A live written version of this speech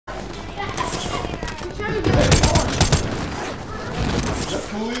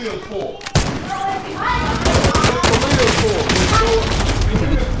Khalil's for?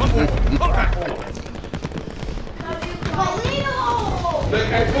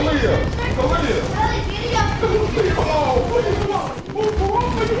 Hey, Khalil.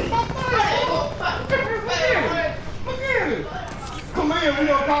 Khalil, we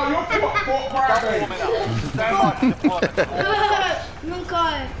gonna call your Fort Friday.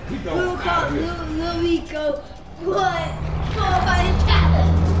 We'll call Lil Rico. What?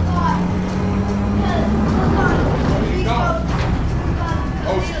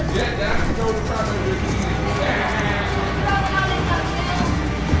 Oh, yeah, that's to go to Friday with you.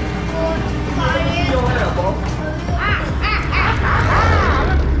 Your hair, bro.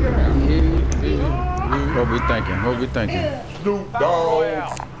 What we thinking? What we thinking? Snoop Dogg.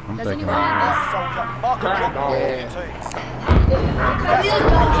 I'm thinking.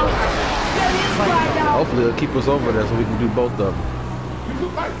 Hopefully it'll keep us over there so we can do both of them. You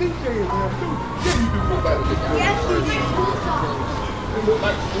look like DJ in there too. Yeah, you do look like DJ. Yes, you do. You look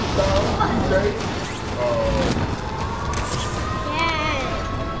like Snoop Dogg, DJ.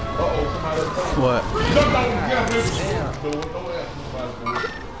 Uh-oh, somebody else. What? No, yeah, baby. Don't ask somebody.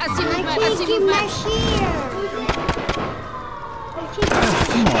 I see my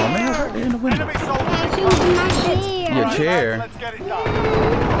Come on, man. Right there in the window. Your chair. Let's get it done.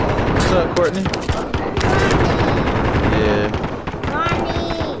 What's up, Courtney? Yeah.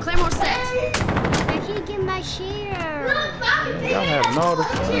 Claymore set. I can't get my share. Y'all having all the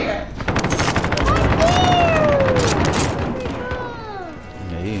fun.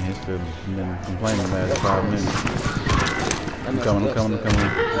 Yeah, he and his feelings been complaining the last 5 minutes. I'm coming.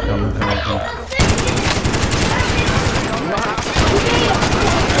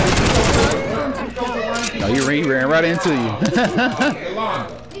 No, he ran right into you.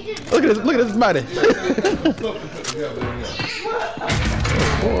 Look at this body.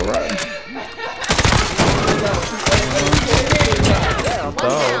 All right.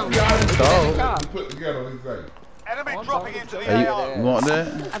 Put together, exactly. Enemy dropping into the Hey, AR. you want that?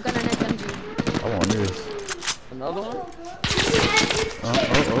 I've got an SMG. I want this. Another one?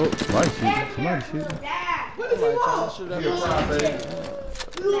 Oh, somebody shooting. Somebody shooting. Somebody trying to shoot at me.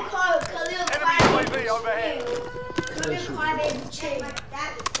 Enemy UAV overhead.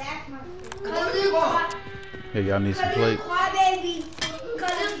 Hey, y'all need some plates. I'm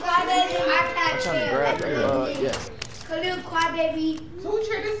trying to grab that. Yes. Khalil Crybaby. So who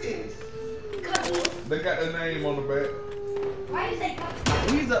chair this is? They got their name on the back. Why you say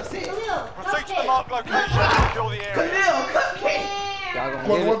Cupcake? He's upset. Khalil, Proceed to the marked location and secure the area. Y'all gonna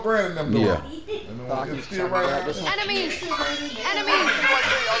hit What it? brand them doing? Yeah. It's still right. Enemies! UAV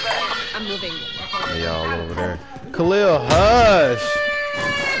overhead. I'm moving. Hey, y'all over there. Khalil, hush.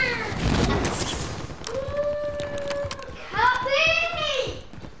 help me!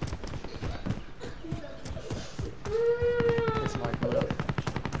 It's my brother.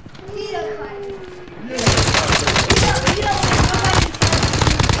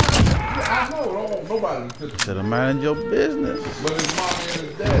 I know, don't want nobody to touch Should have minded your business. but his mom and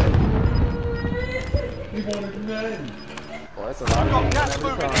his dad. He wanted his name. Oh, that's a I've lot got of gas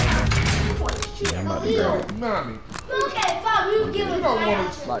moving in. Yeah, I'm about to He grab wanted mommy. Okay, Bob, you give You him don't a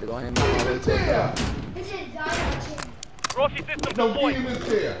want to. about to go ahead and all the way to the Yeah. top. This is Donald Trump. Rossi system No, give deployed. him his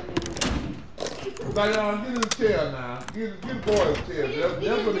chair. Zion, get his chair now. Get the boy his chair.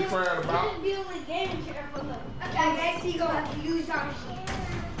 That's what he's crying about. Be on the gaming chair for them. Okay, I guess he gonna have to use our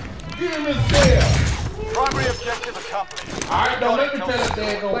shit. Give him his chair. Primary objective accomplished. Alright, don't let me tell that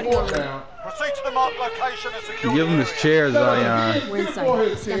dad go fork down. Proceed to the marked location and secure Give him the his area. chair, Tell him Zion. get the boy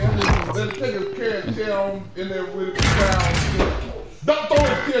his chair. Then take his chair on in there with the crown. Don't throw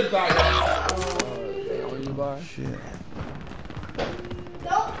his chair, Zion. They on you, bar? Shit.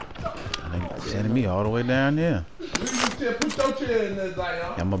 Don't. They sending me all the way down there. Put your chair in there,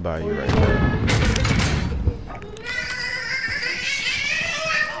 Zion. I'm gonna buy you right there.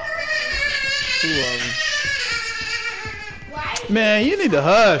 Two of them. Man, you need to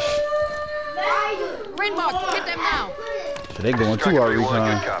hush. Rainbow, hit them now. So they going to our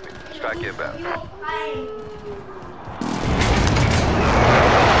recon. Copy. Strike inbound.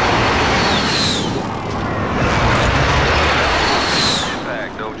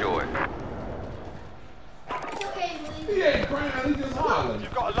 Impact, no joy. He ain't crying, he just hollering.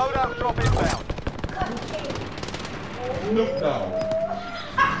 You've got a loadout drop inbound. Snoop Dogg.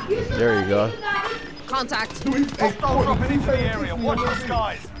 There you go. Contact. Hostile dropping into the area. Watch the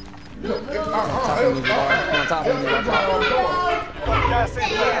skies. On top of me. Got gas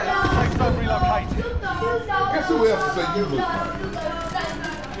inbound. Safe zone relocated. Guess who else said you look like?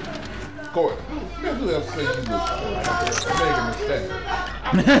 Court. Guess who else say you look like Megan Thee Stallion?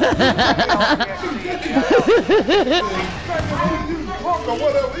 You drunk or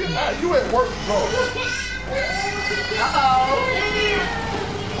whatever. You at work drunk.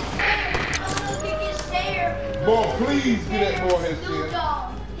 Boy, please get that boy his shit.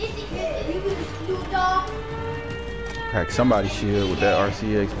 Crack somebody's shield with that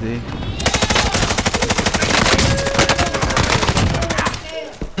RCXD.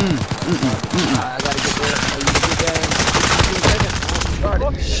 I gotta get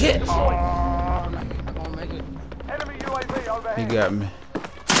there. Shit! Oh, I'm not gonna make it. Enemy UAV He overhead. got me.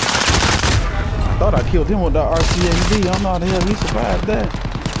 I thought I killed him with that RCXD. I don't know how the hell he survived that.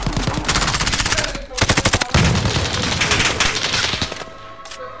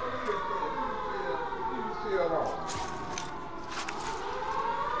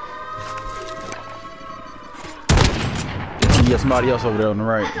 Yeah, somebody else over there on the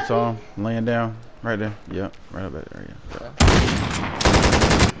right. Saw him laying down right there. Yep, right up that area.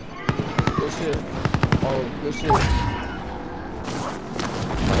 Good shit. Oh, good shit.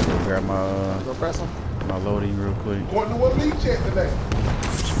 Might go grab Go press him. my loading real quick. Going to what league check today?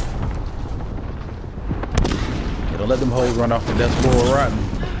 Yeah, don't let them hoes run off the desk floor rotten.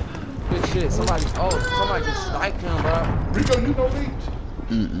 Good shit. Somebody just sniped him, bro. Rico, you know Leach?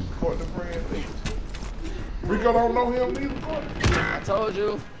 Mm-mm. Court the friend Leach. Rico don't know him neither. I told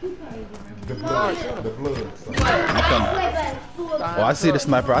you. The blood. The blood. Oh, I see the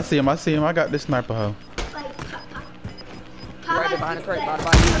sniper. I see him. I got this sniper hoe. Right there behind the crate.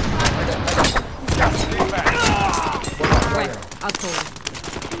 Behind you. I'll call.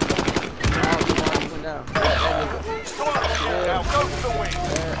 He went down. Now go for the win.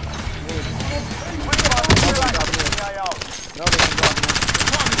 No, they ain't dropping him.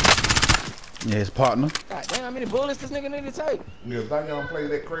 Yeah, his partner. God damn, how many bullets this nigga need to take? Yeah, Zion played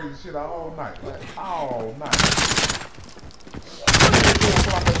that crazy shit all night. All night.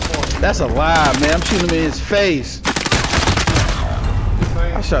 That's a lie, man. I'm shooting him in his face. I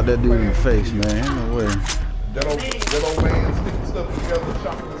shot that dude in the face, man. Ain't no way. That old man sticking stuff together,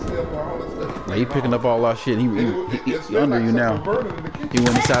 shocking himself and all that stuff. Like, he picking up all our shit. He under you now. He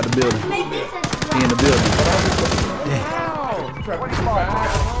went inside the building. He in the building.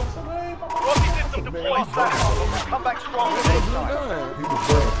 Come back strong next time. He was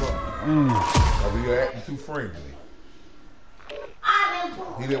burning something. He acting too friendly.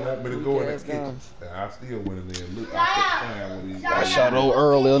 He didn't want me to go in that kitchen. I still went in there and looked. I I shot old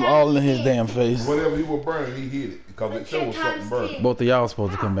Earl all in his damn face. whatever he was burning, he hit it because it showed something burning. Both of y'all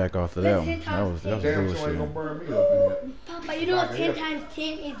supposed to come back off of that one. That was Damn sure ain't bullshit. gonna burn me up in there. Papa, you know 10 times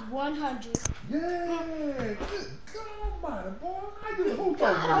 10 is 100. Yeah, good God almighty, boy. Who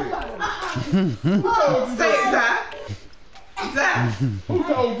told you that? Who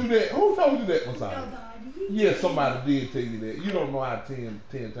told you that? Who told you that, Masai? Yeah, somebody did tell you that. You don't know how 10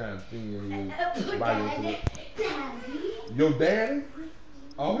 times 10 is by yourself. Your daddy?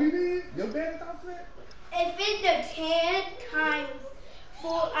 Oh, he did? Your daddy thought that? If it's a 10 times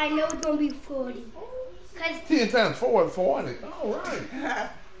 4, I know it's gonna be 40. 10 times 4 is 40. All right.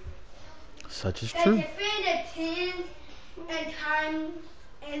 Such is Cause true. if it's a 10 and times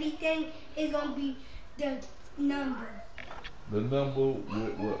anything, it's gonna be the number. The number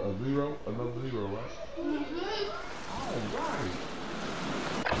with a zero, another zero, right? All right.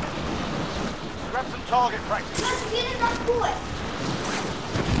 Grab some target practice. Let's get it up to it.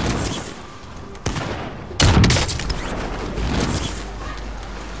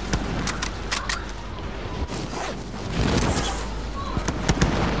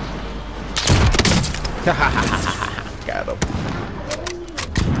 Got him.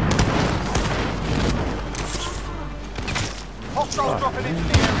 Hostiles dropping into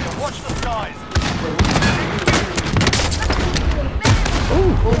the area. Watch the skies.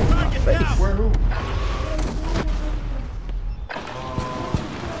 Where who?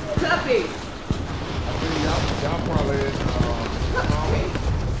 Tuppy. Y'all probably in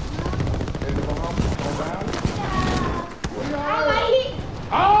the Bahamas on the island. Where y'all at?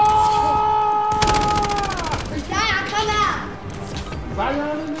 Oh! Zion, come out.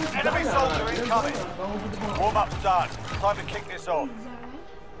 Zion in there? Enemy soldier incoming. Warm up's done. Time to kick this off.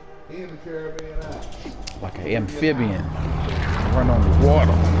 He in the Caribbean Island. Like an amphibian. Run on the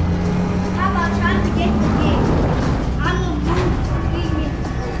water. How about trying to get the game? I'm gonna move.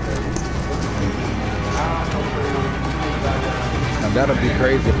 Now that'll be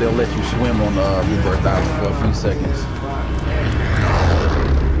crazy if they'll let you swim on the Rebirth Island for a few seconds.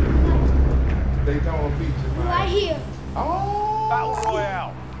 Daytona Beach is Right here. Oh! Battle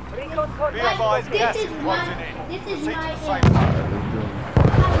Royale. Be advised, gas is closing in. This is Proceed my to the area. safe zone. Alright, let's do it.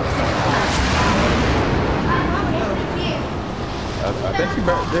 She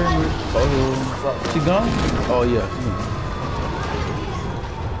back there. Oh, she gone? Oh yeah.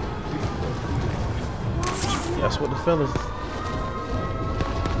 That's what the fellas.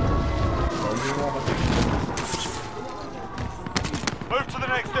 Move to the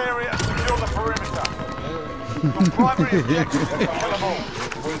next area and secure the perimeter. Your primary objective is to kill them all.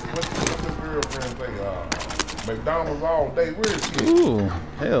 What's the girlfriend say? McDonald's all day. Where is she? Ooh,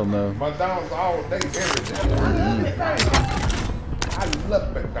 hell no. McDonald's all day, every day. I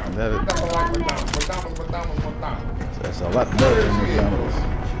love McDonald's. That is- Nothing like McDonald's. McDonald's. That's a lot better than McDonald's.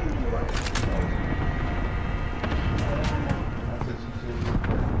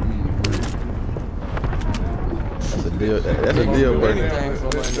 That's a deal. That's a deal breaker. That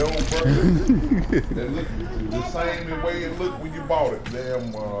look the same way it looked when you bought it.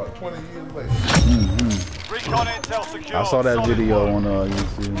 Damn, 20 years later. Recon intel secure. I saw that Solid video work. on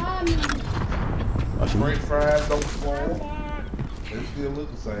YouTube. Oh, she- French fries don't spoil. They still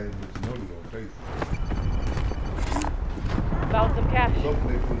look the same, but you know they're gonna taste it. Found some cash. Look,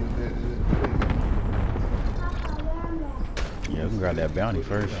 they put it there. Yeah, we can grab that bounty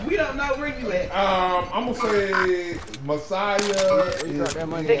first. We don't know where you at. I'm gonna say Messiah is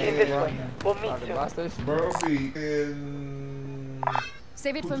Take it this way. We'll meet soon. Myrtle Beach in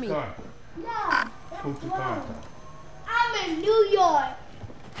Save it for me. No. Punta I'm in New York.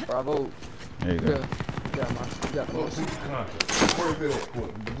 Bravo. There you go. Cana. Where's it at?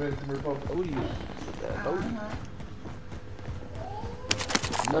 What, Dominican Republic?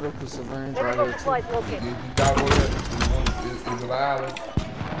 Medical syringe right Medical here. supplies Is located. you got one that? Is it an island?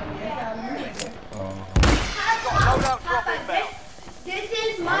 Loadout drop inbound. This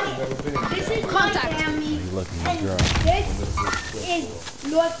is my. Never been. This is my Contact. family. You lucky you And dropped. this is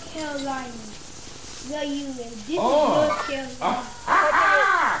North Carolina. Where you live. This is Oh. North Carolina.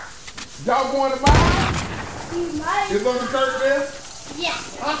 Y'all going to mine? You might. Is Uncle Kirk there? Yeah.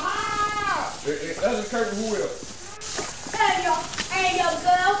 Uncle Kirk, who else? Hey, yo,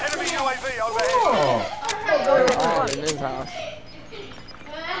 girl. Enemy UAV overhead. Oh. In this house.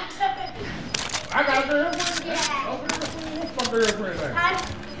 I got a girlfriend. What's my girlfriend name?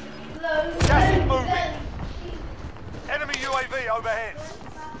 Gas is moving. Enemy UAV overhead.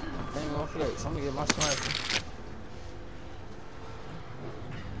 Ain't gonna flex. I'm gonna get my sniper.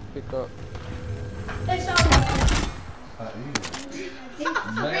 Pick up. It's over.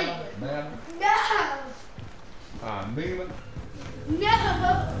 Nana. No. Nina. No.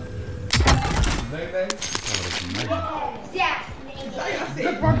 Nene. Yes.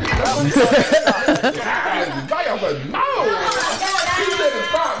 Y'all said no. She said the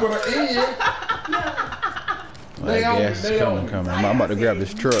spot with an N. That gas is coming. I'm about to grab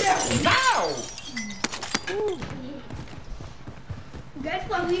this truck. No. Guess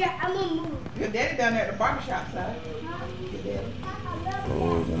what? I'm gonna move. Your daddy down there at the barbershop side.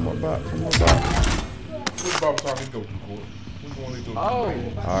 Oh, one more box. Which barber shop he go to, boy? Which one he go to? Oh.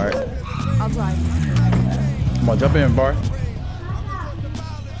 All right. I'll drive. Come on, jump in, Bar.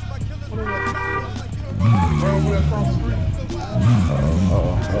 Right over there across the street.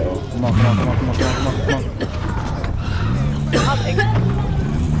 Come on. I'll take it.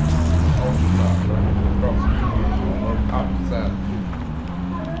 Opposite side.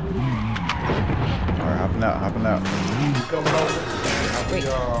 All right, hopping out. You coming over?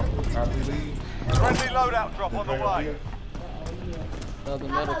 I believe. Friendly loadout drop on the way. Another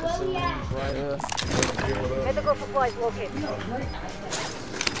medical syringe right here. Medical supplies located.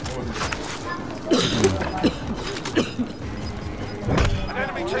 An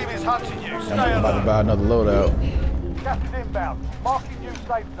enemy team is hunting you. Stay I'm about to alert. buy another loadout. Gas is inbound. Marking new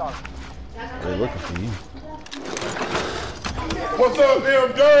safe zone. They're looking for you. What's up,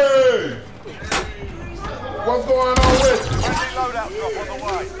 MJ? What's going on with you? Friendly loadout drop on the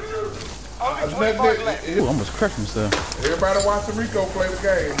way. Only Let- 25 let- left. Ooh, I almost crushed myself. Everybody watching Rico play the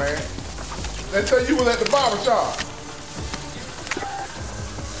game, man. They say you was at the barber shop.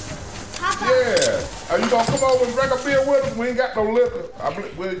 Yeah. Are you gonna come over and drink a beer with us? We ain't got no liquor. I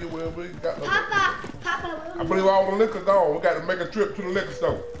believe, we ain't got no liquor. Papa. I believe all the liquor gone. We got to make a trip to the liquor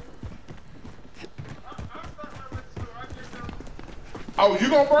store. Oh, you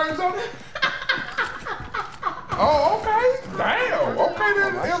gonna bring something? Oh, okay. Damn. Okay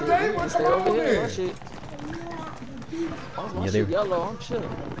then, MJ. Well, come on then. Shit. Oh, my Yeah, shit they- yellow. I'm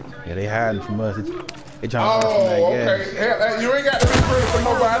chilling. Yeah, they hiding from us. They trying to run from Oh, that okay. gas. Hell, you ain't got to be pretty for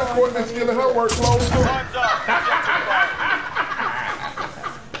nobody. Courtney's stealing her workload too. Time's up.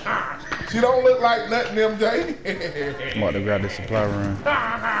 She don't look like nothing, MJ. I'm about to grab the supply run.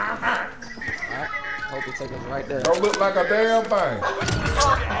 Hope it take us right there. Don't look like a damn thing.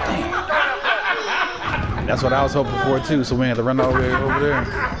 That's what I was hoping for too. So we had to run all the way over there.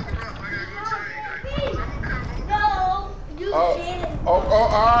 No, you didn't. All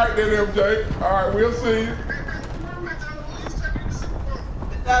right then, MJ. All right, we'll see you.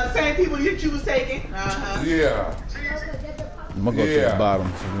 The same people that you was taking. Yeah. I'm gonna go to the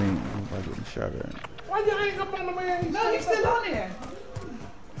bottom so we ain't getting shot at. Why you hang up on the man? No, he's still on there.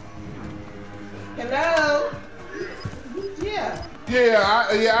 Hello. Yeah. I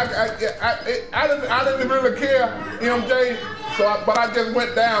didn't really care, MJ. But I just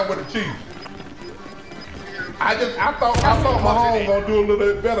went down with the Chiefs. I thought Mahomes gonna do a little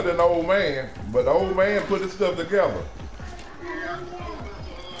bit better than the old man, but the old man put his stuff together.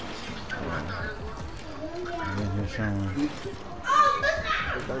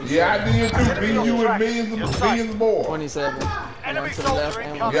 Yeah, I did too. Beat you with millions more. 27. Enemy soldier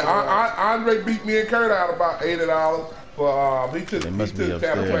incoming. Yeah, Andre beat me and Kurt out about $80 for he took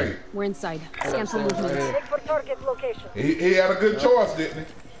Tampa Bay. We're inside. Scan for movement. Look for target location. He had a good choice, didn't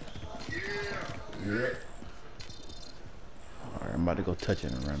he? Yeah. All right, I'm about to go touch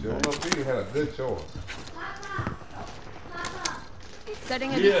it and run Joe back. He had a good choice.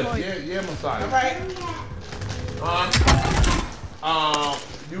 Setting a decoy. Yeah, Messiah. All right.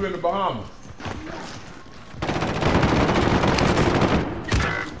 You in the Bahamas?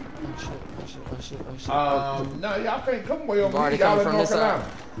 No, y'all can't come way over here. Y'all in North Carolina.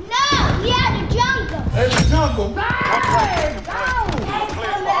 No, he had the jungle. In the jungle. Go.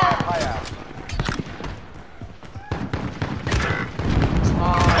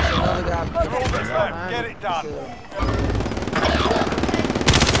 Get it done.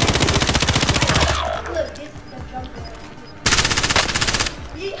 Look, this is the jungle.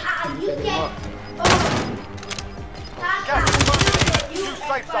 You get. Gas is moving in. New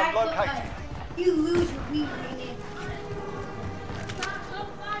safe zone located. You lose your weekend.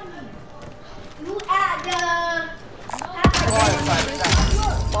 You at the.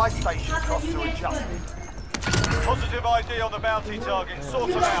 Buy station costs to adjust. Positive ID on the bounty target.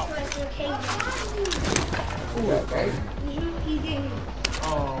 Sort them out. He did.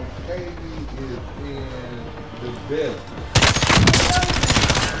 KD is in the desert.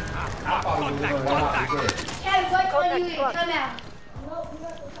 Hey, what you in? Come out.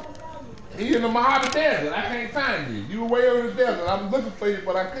 He in the Mojave Desert. I can't find you. You were way over the desert. I'm looking for you,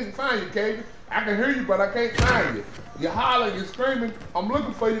 but I couldn't find you, KD. I can hear you, but I can't find you. You're hollering, you're screaming. I'm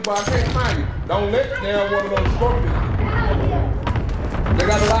looking for you, but I can't find you. Don't let down one of those scorpions. They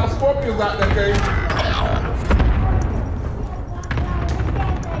got a lot of scorpions out there, KD.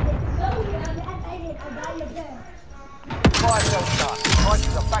 Fire well done.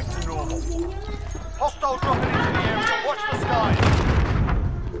 Prices are back to normal. Hostile dropping into the area. Watch the skies.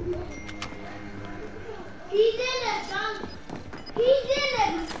 He's in the jungle.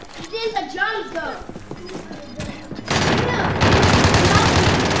 He's in the jungle.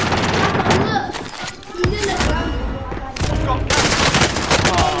 Look. He's in the jungle. Got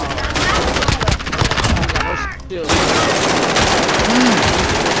gas.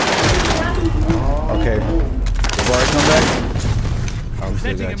 Okay. Before I come back, I we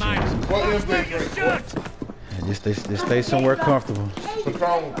still got a chance. What is this? Just stay somewhere comfortable. What's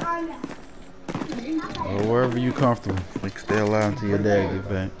wrong? Or wherever you comfortable. We can stay alive until your dad get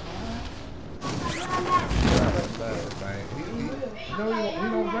back. He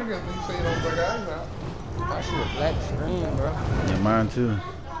don't drink it. You say he don't drink alcohol. I see a black screen, bro. Yeah, mine too.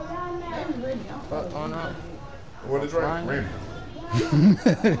 Fuck on up. What is right? Remy.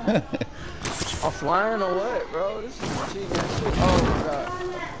 Offline or what, bro? This is cheating and shit. Oh my god.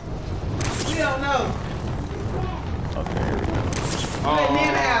 We don't know. Okay, here we go. Hey,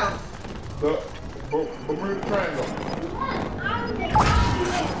 man, out. The Bermuda Triangle.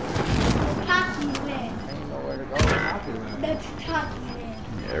 Ain't nowhere to go. That's tough.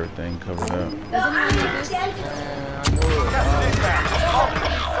 Yeah, everything covered up. Man, I knew it. Gas is inbound.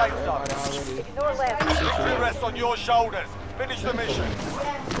 Target new safe zone. Ignore left. Victory rests on your shoulders. Finish the mission.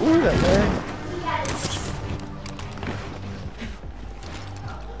 Ooh, that man.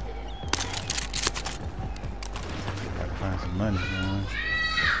 Gotta find some money, man.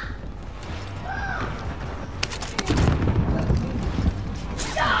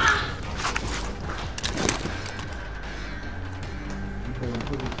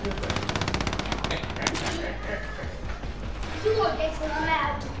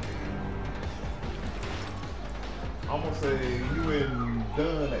 I'm gonna say you in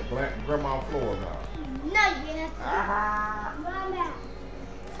done at Grandma Florida now. No, you're not.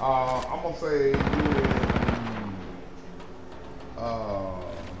 I'm gonna say you in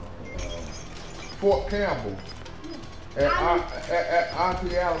Fort Campbell at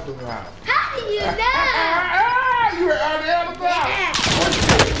Auntie Allison's house. You know. You were out there on the block.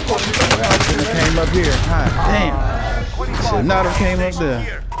 Came up here. God damn. Should not have came up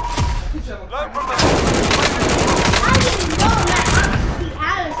there. Learn from the I didn't know that.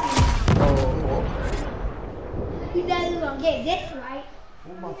 You guys are gonna get this right.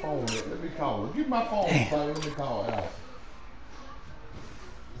 Where's my phone at? Let me call her. Give my phone, buddy. Let me call Alice.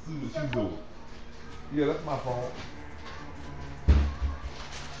 See what she's doing. Yeah, that's my phone.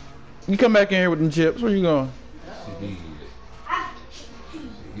 You come back in here with them chips. Where you going? She did.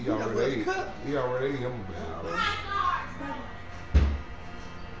 He already ate. He already ate him.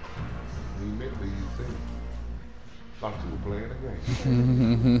 He meant to you too. Thought you were playing a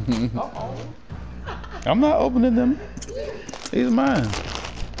game. Uh-oh. I'm not opening them. These are mine.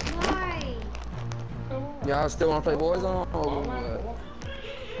 Why? Y'all still want to play Warzone?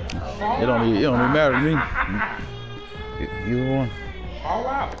 It don't even matter to me. Either one. All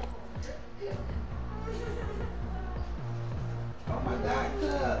out. Oh my God,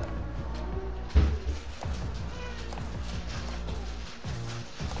 Cub.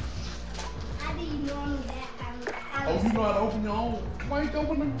 How do you know that? Oh, you know how to open your own? Why you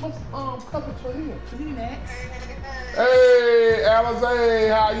open the cupboard for him? Next. Hey, Alize,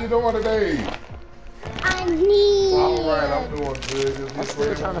 how you doing today? I need. All right, I'm doing good. I'm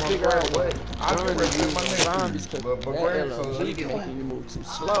still trying to figure out what I can represent my nephew, but my grandson. LMG can make you move too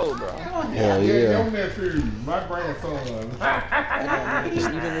slow, bro. Hell Yeah, yeah. your nephew, my grandson.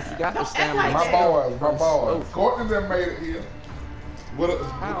 Even if you got the stamina. My boys. Courtney done made it here. With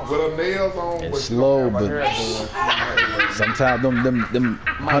her nails on. It's slow, but sometimes them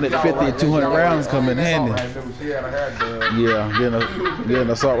 150 200 rounds come in handy. She had her hair done. Yeah, getting an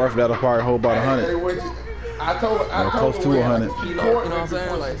assault rifle that'll probably hold about 100. I told her, Close to 100. You know what I'm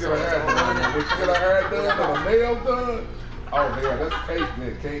saying? Like, when she get her hair done and her nails done. Oh yeah, that's cake,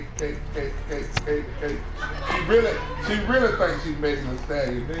 man. Cake. She really thinks she's making a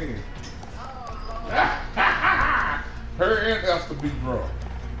stallion then. Her and Esther be drunk.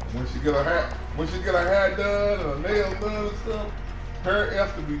 When she get her hair done and her nails done and stuff, her and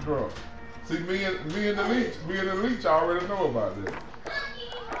Esther be drunk. See, me and the leech already know about this.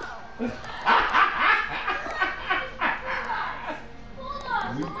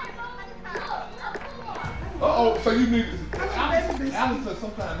 Uh-oh, so you need Alice said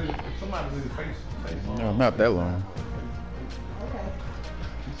somebody need a face on. No, not that long.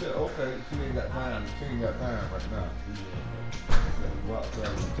 She said, okay, she ain't got time. She ain't got time right now. She said, go outside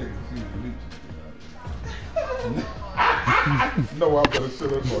and take the seat and leave. No, I better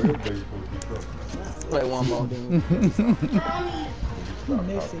shut up for him. Play one more, dude.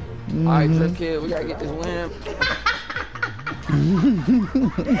 Alright, Trip Kid, we gotta get this win.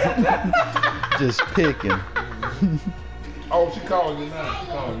 Just picking. Oh, she calling you now. She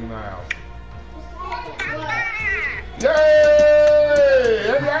calling you now. Yay!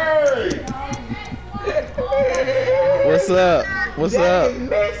 Yay! What's up? What's up? Ain't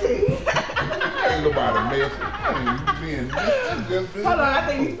nobody messy. I ain't being messy. Hold on, I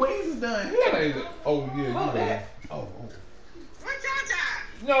think his wings is done. Oh, yeah, you know. Oh.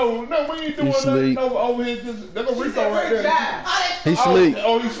 No, we ain't doing sleep. nothing over here. There's a Rico right there. He sleep.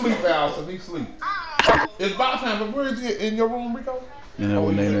 Oh, he sleep, Allison. He sleep. It's about time, but where is he? In your room, Rico? You know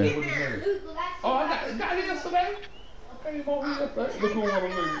what they he's name? with his name. Oh, I got it yesterday. I came over yesterday. Look who wanna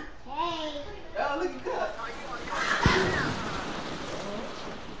leave. Oh, look at that.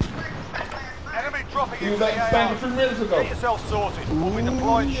 Enemy dropping He into was the at the stand AR. 3 minutes ago. Get yourself sorted. We'll be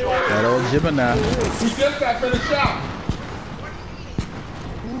deployed shortly. That old Gemini. We just got finished shot.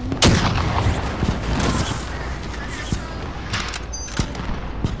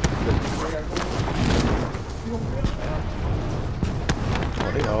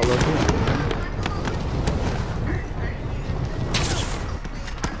 Oh, they all up here.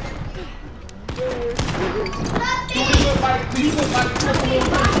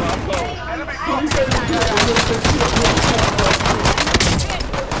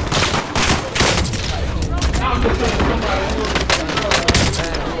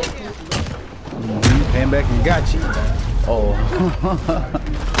 Came back and got you. Oh.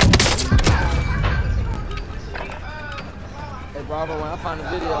 Hey, Bravo, when I find a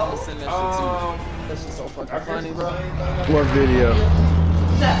video, I'm gonna send that shit to you. That shit's so fucking funny, bro. What video?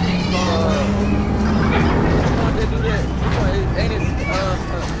 They do that. Ain't it,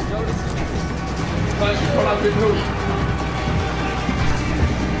 Jonas? What I did do?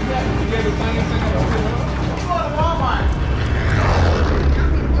 Go to Walmart.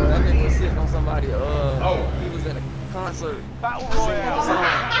 That nigga was sitting on somebody, he was in a concert. Battle Royale.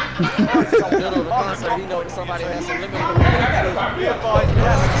 In the middle of the concert, he noticed somebody had some limit. Be advised,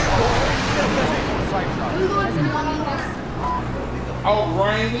 yes. safe zone. Has anyone need this? Oh,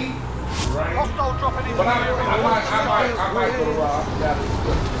 rainy. Hostile dropping into But the I area. might go to Rob.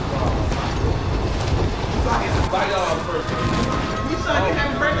 Zion first. We saw you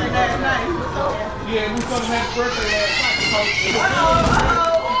happy birthday last night. He was so happy. Yeah, we saw him happy birthday last night.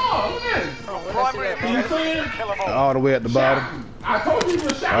 Primary Can you see him? kill them all. All the way at the bottom. I told you he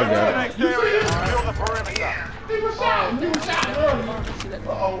was shot I got it. earlier. Next You see area, him? secure the perimeter. He was shot. He was shot earlier.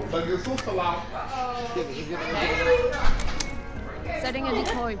 Uh-oh. Like his sister lost. Setting a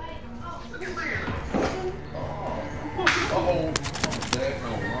decoy. Uh-oh. Dad, no.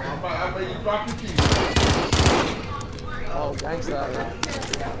 I made you drop your keys. Oh, gangsta.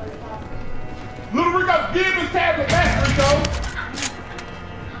 Little Rico, give his tablet back, Rico.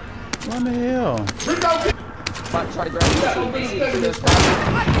 What the hell? Rico, get Try to grab this.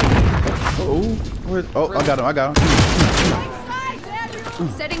 Oh, where's, oh, I got him.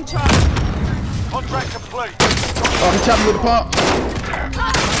 Setting charge. Contract complete. Oh, he chopped me with a pump.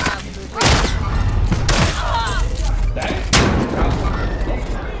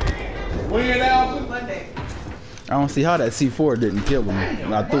 Win, Alvin. Monday. I don't see how that C4 didn't kill him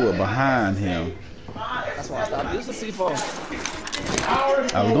when I threw it behind him. That's why I stopped using C4.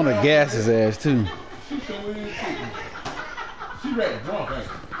 I was gonna gas his ass too. She sure is too. She ready drunk, ain't she?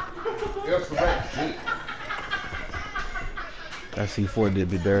 That's the right shit. That C4 did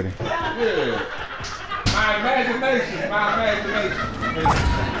be dirty. Yeah. My imagination.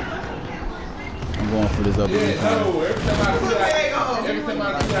 I'm going for this up. Yeah, no. Every time I see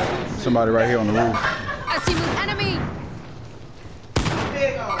that. Somebody right here on the roof. I see with enemy.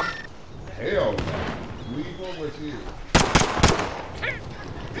 Big on. Hell, leave on what she is.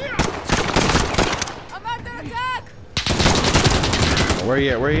 I'm under attack. Where he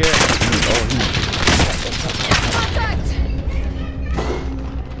at? Oh, Contact.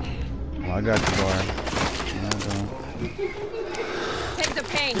 I got you, boy. Take the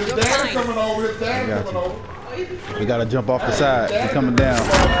pain. His You're dad fine. coming over. His dad got coming you. over. We gotta jump off the side. He's coming down.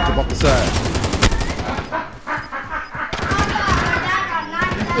 Jump off the side.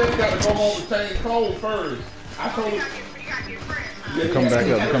 He said he got to go home and change clothes first. I told him. Come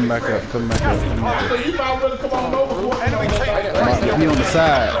back up. I said you might well come on over. Enemy team. He on the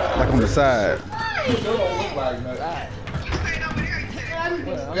side. Like on the side. You don't look like that.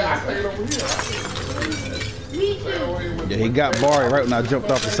 Yeah, I stayed over here. Yeah, he got Barry right when I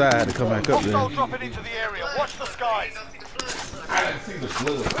jumped off the side. I had to come back up Hostile there. dropping into the area. Watch the skies. I didn't see the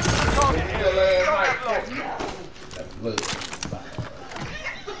blood. Target here. That's blood.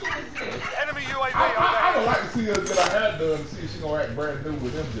 Enemy UAV I would overhead. like to see her get her hair done and see if she gonna act brand new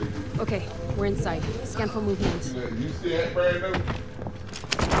with MJ. Okay, we're inside. Scan for movement. You see act brand new?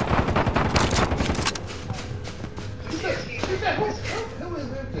 She said, who is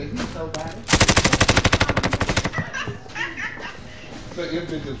MJ? He's nobody. So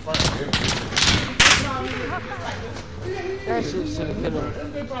MJ just fine. That shit should have been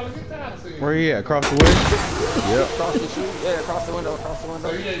MJ probably get tired of seeing Where he at? Across the way? Yep. across the street. Yeah, across the window. So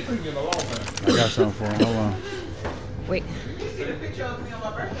he ain't seen you in a long time. I got something for him. Hold on. Wait. Get a picture of me on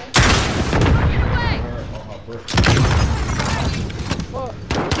my birthday.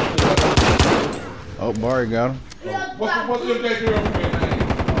 Oh, Barry got him. What's MJ girlfriend name?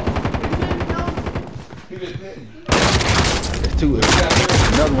 He didn't. There's two.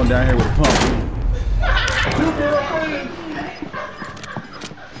 Another one down here with a pump. Two girlfriends.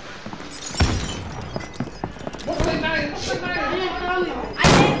 What's their name?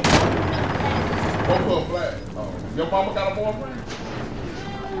 Both of them black. Oh. Your mama got a boyfriend?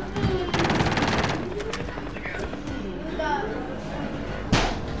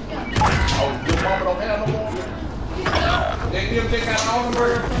 Oh, your mama don't have no boyfriend? They got all the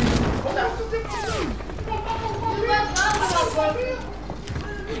girlfriends? What else is it gonna do?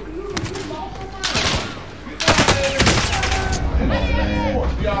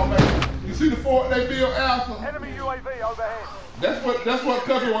 Come on, man. You see the fort they built Alpha? Enemy UAV overhead. That's what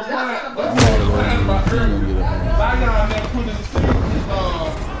Cookie was playing. That's what I'm he all was the way. playing about I'm gonna get earlier. up there. Zion never put his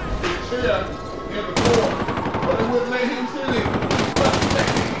chair in the court, but they wouldn't let him sit in.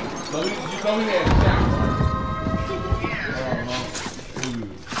 So you know he had a shot.